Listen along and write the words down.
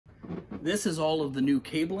This is all of the new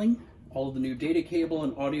cabling, all of the new data cable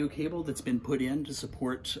and audio cable that's been put in to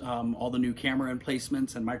support all the new camera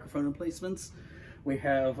emplacements and microphone emplacements. We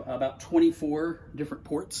have about 24 different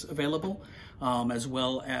ports available, as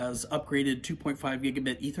well as upgraded 2.5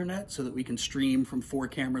 gigabit Ethernet so that we can stream from 4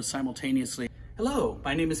 cameras simultaneously. Hello,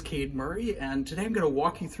 my name is Cade Murray, and today I'm going to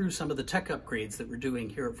walk you through some of the tech upgrades that we're doing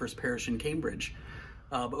here at First Parish in Cambridge.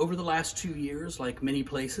 Over the last 2 years, like many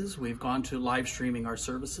places, we've gone to live streaming our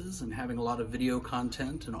services and having a lot of video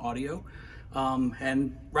content and audio.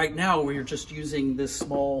 And right now we're just using this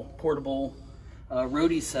small portable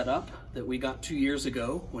roadie setup that we got 2 years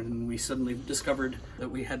ago when we suddenly discovered that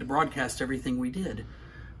we had to broadcast everything we did.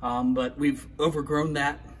 But we've outgrown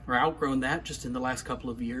that just in the last couple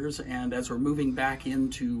of years, and as we're moving back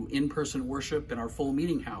into in-person worship in our full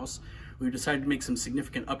meeting house, we've decided to make some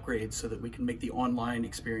significant upgrades so that we can make the online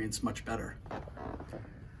experience much better.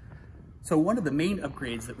 So one of the main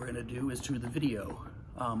upgrades that we're going to do is to the video.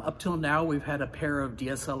 Up till now, we've had a pair of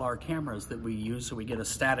DSLR cameras that we use, so we get a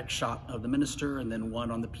static shot of the minister and then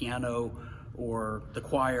one on the piano or the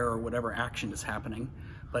choir or whatever action is happening.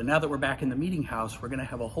 But now that we're back in the meeting house, we're going to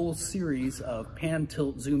have a whole series of pan,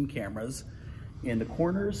 tilt, zoom cameras in the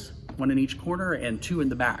corners, one in each corner and 2 in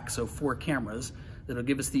the back, so 4 cameras. That'll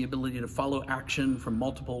give us the ability to follow action from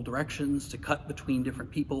multiple directions, to cut between different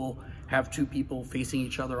people, have 2 people facing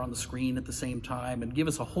each other on the screen at the same time, and give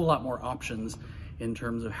us a whole lot more options in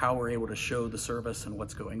terms of how we're able to show the service and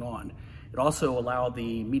what's going on. It also allowed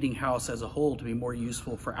the meeting house as a whole to be more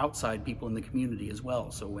useful for outside people in the community as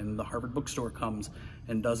well. So when the Harvard Bookstore comes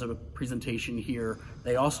and does a presentation here,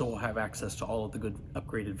 they also will have access to all of the good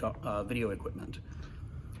upgraded video equipment.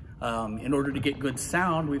 In order to get good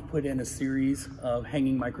sound, we've put in a series of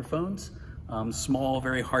hanging microphones, small,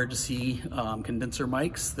 very hard to see condenser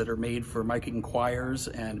mics that are made for miking choirs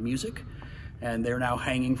and music. And they're now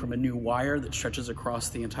hanging from a new wire that stretches across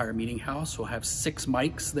the entire meeting house. We'll have 6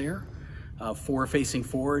 mics there, 4 facing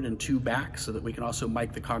forward and 2 back, so that we can also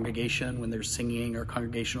mic the congregation when they're singing or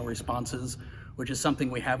congregational responses, which is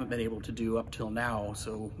something we haven't been able to do up till now.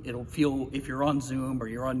 So it'll feel, if you're on Zoom or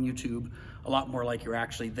you're on YouTube, a lot more like you're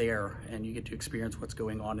actually there and you get to experience what's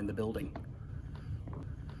going on in the building.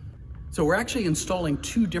 So we're actually installing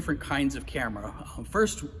 2 different kinds of camera.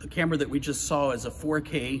 First, the camera that we just saw is a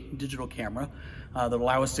 4K digital camera that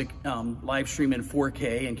allow us to live stream in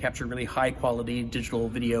 4K and capture really high quality digital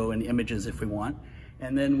video and images if we want.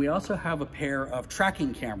 And then we also have a pair of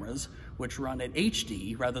tracking cameras which run at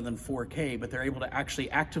HD rather than 4K, but they're able to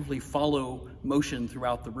actually actively follow motion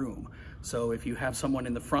throughout the room. So if you have someone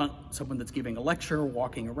in the front, someone that's giving a lecture,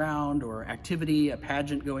 walking around, or activity, a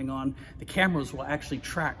pageant going on, the cameras will actually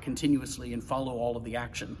track continuously and follow all of the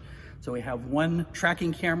action. So we have 1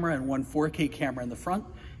 tracking camera and 1 4K camera in the front,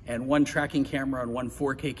 and 1 tracking camera and 1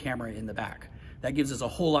 4K camera in the back. That gives us a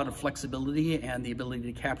whole lot of flexibility and the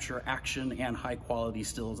ability to capture action and high quality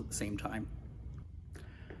stills at the same time.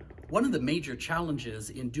 One of the major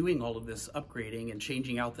challenges in doing all of this upgrading and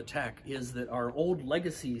changing out the tech is that our old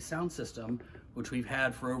legacy sound system, which we've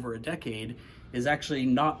had for over a decade, is actually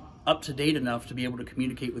not up to date enough to be able to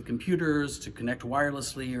communicate with computers, to connect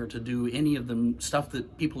wirelessly, or to do any of the stuff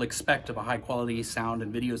that people expect of a high quality sound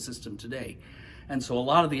and video system today. And so a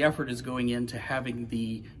lot of the effort is going into having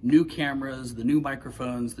the new cameras, the new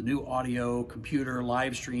microphones, the new audio, computer,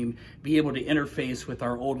 live stream, be able to interface with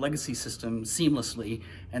our old legacy system seamlessly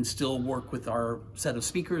and still work with our set of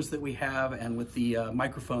speakers that we have and with the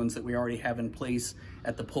microphones that we already have in place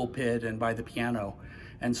at the pulpit and by the piano.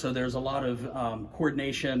 And so there's a lot of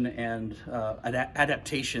coordination and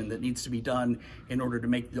adaptation that needs to be done in order to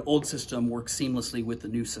make the old system work seamlessly with the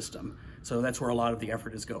new system. So that's where a lot of the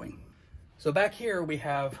effort is going. So back here we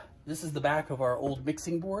have, this is the back of our old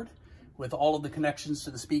mixing board with all of the connections to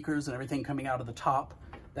the speakers and everything coming out of the top.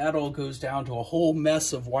 That all goes down to a whole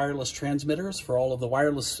mess of wireless transmitters for all of the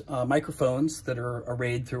wireless microphones that are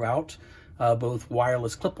arrayed throughout, both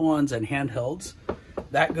wireless clip-ons and handhelds.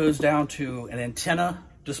 That goes down to an antenna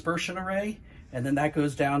dispersion array, and then that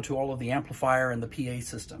goes down to all of the amplifier and the PA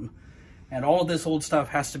system. And all of this old stuff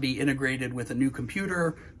has to be integrated with a new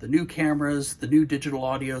computer, the new cameras, the new digital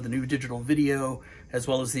audio, the new digital video, as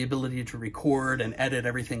well as the ability to record and edit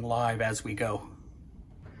everything live as we go.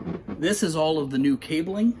 This is all of the new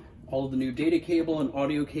cabling, all of the new data cable and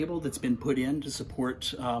audio cable that's been put in to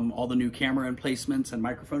support all the new camera emplacements and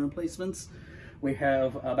microphone emplacements. We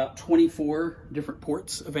have about 24 different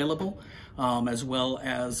ports available, as well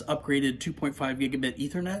as upgraded 2.5 gigabit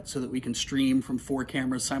Ethernet so that we can stream from 4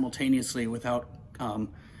 cameras simultaneously without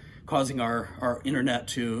causing our internet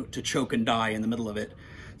to choke and die in the middle of it.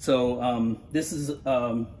 So this is,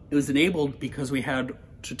 it was enabled because we had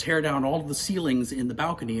to tear down all of the ceilings in the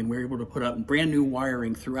balcony, and we were able to put up brand new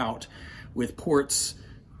wiring throughout with ports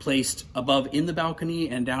placed above in the balcony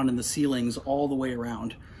and down in the ceilings all the way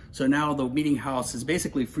around. So now the meeting house is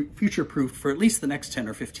basically future-proofed for at least the next 10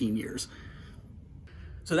 or 15 years.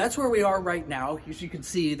 So that's where we are right now. As you can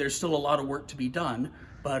see, there's still a lot of work to be done,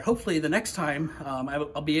 but hopefully the next time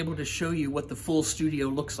I'll be able to show you what the full studio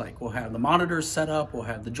looks like. We'll have the monitors set up, we'll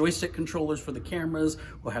have the joystick controllers for the cameras,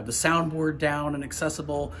 we'll have the soundboard down and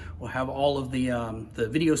accessible, we'll have all of the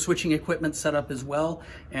video switching equipment set up as well,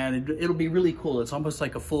 and it'll be really cool. It's almost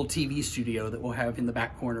like a full TV studio that we'll have in the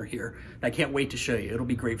back corner here. I can't wait to show you. It'll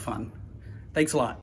be great fun. Thanks a lot.